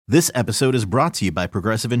This episode is brought to you by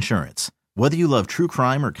Progressive Insurance. Whether you love true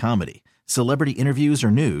crime or comedy, celebrity interviews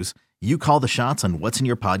or news, you call the shots on what's in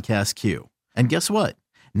your podcast queue. And guess what?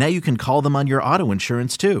 Now you can call them on your auto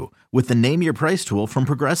insurance too with the Name Your Price tool from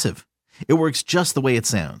Progressive. It works just the way it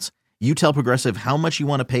sounds. You tell Progressive how much you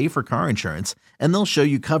want to pay for car insurance, and they'll show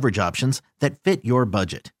you coverage options that fit your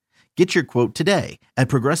budget. Get your quote today at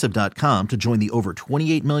Progressive.com to join the over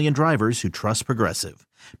 28 million drivers who trust Progressive.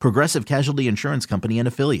 Progressive Casualty Insurance Company and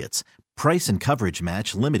Affiliates. Price and coverage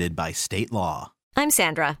match limited by state law. I'm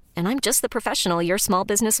Sandra, and I'm just the professional your small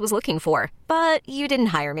business was looking for. But you didn't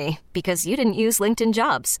hire me because you didn't use LinkedIn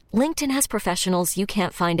Jobs. LinkedIn has professionals you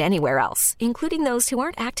can't find anywhere else, including those who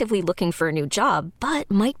aren't actively looking for a new job, but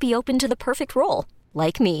might be open to the perfect role,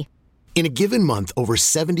 like me. In a given month, over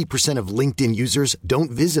 70% of LinkedIn users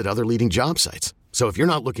don't visit other leading job sites. So if you're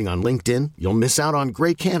not looking on LinkedIn, you'll miss out on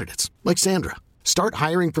great candidates like Sandra. Start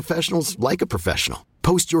hiring professionals like a professional.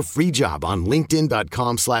 Post your free job on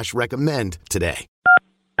linkedin.com/recommend today.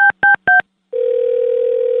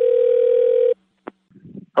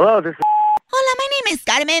 Hello, this is... Hola, my name is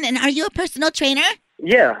Carmen, and are you a personal trainer?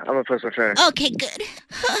 Yeah, I'm a personal trainer. Okay, good.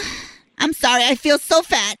 I'm sorry, I feel so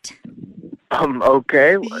fat.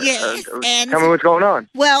 Okay. Yes, and... Tell me what's going on.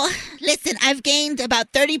 Well, listen, I've gained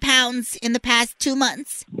about 30 pounds in the past 2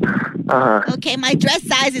 months. Uh-huh. Okay, my dress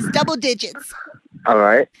size is double digits. All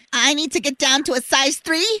right. I need to get down to a size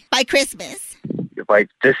 3 by Christmas. Like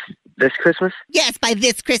this Christmas? Yes, by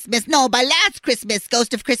this Christmas. No, by last Christmas,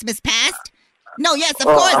 Ghost of Christmas Past. No, yes, of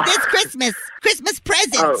course, this Christmas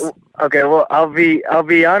presents. Okay, well, I'll be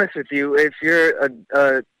honest with you. If you're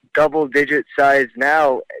a double-digit size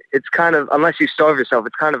now, it's kind of, unless you starve yourself,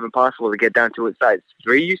 it's kind of impossible to get down to a size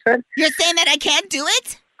 3, you said? You're saying that I can't do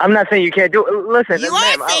it? I'm not saying you can't do it. Listen, you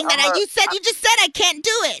are saying that. You just said I can't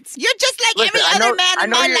do it. You're just like every other man in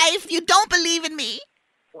my life. You don't believe in me.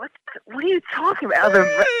 What are you talking about?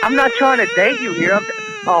 I'm not trying to date you here.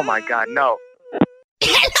 Oh, my God, no.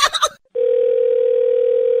 Hello?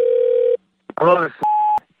 Hello,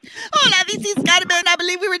 Hola, this is Carmen. I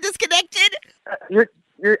believe we were disconnected.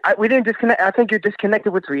 We didn't disconnect. I think you're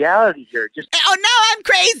disconnected with reality here. Oh, now I'm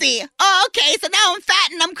crazy. Oh, okay. So now I'm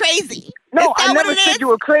fat and I'm crazy. No, I never said you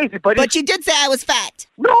were crazy, but you did say I was fat.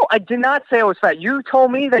 No, I did not say I was fat. You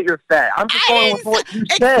told me that you're fat. I'm just going with what you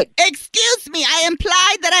said. Excuse me. I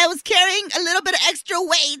implied that I was carrying a little bit of extra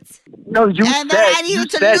weight. No, you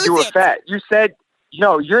said you were fat. You said.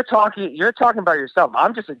 No, you're talking about yourself.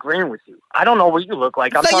 I'm just agreeing with you. I don't know what you look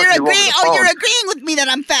like. So you're agreeing? Oh, you're agreeing with me that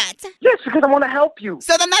I'm fat? Yes, because I want to help you.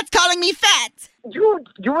 So then that's calling me fat. You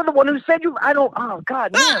were the one who said you. I don't. Oh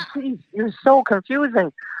God, man, please. You're so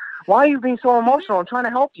confusing. Why are you being so emotional? I'm trying to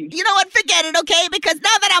help you. You know what? Forget it, okay? Because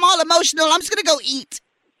now that I'm all emotional, I'm just gonna go eat.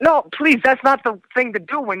 No, please. That's not the thing to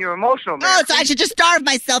do when you're emotional, man. Oh, so I should just starve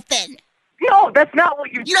myself then? No, that's not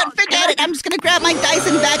what you. You don't forget it. I'm just gonna grab my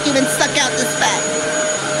Dyson vacuum and suck out this fat.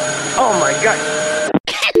 Oh my God.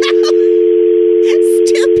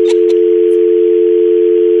 Stupid.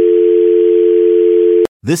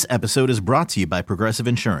 This episode is brought to you by Progressive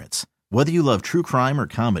Insurance. Whether you love true crime or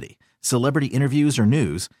comedy, celebrity interviews or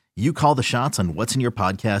news, you call the shots on what's in your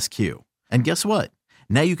podcast queue. And guess what?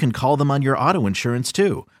 Now you can call them on your auto insurance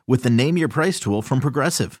too with the Name Your Price tool from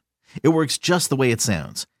Progressive. It works just the way it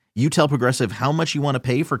sounds. You tell Progressive how much you want to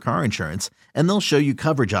pay for car insurance, and they'll show you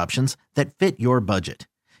coverage options that fit your budget.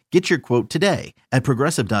 Get your quote today at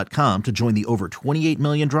Progressive.com to join the over 28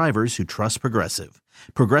 million drivers who trust Progressive.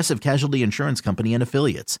 Progressive Casualty Insurance Company and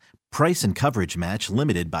Affiliates. Price and coverage match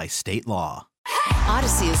limited by state law.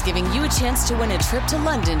 Odyssey is giving you a chance to win a trip to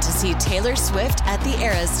London to see Taylor Swift at the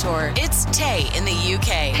Eras Tour. It's Tay in the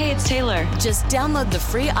UK. Hey, it's Taylor. Just download the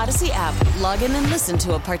free Odyssey app, log in and listen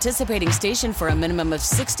to a participating station for a minimum of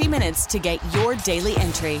 60 minutes to get your daily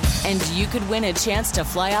entry. And you could win a chance to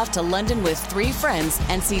fly off to London with 3 friends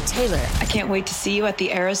and see Taylor. I can't wait to see you at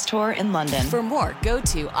the Eras Tour in London. For more, go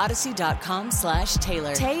to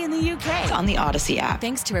odyssey.com/Taylor. Tay in the UK. It's on the Odyssey app.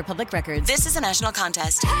 Thanks to Republic Records. This is a national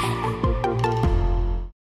contest.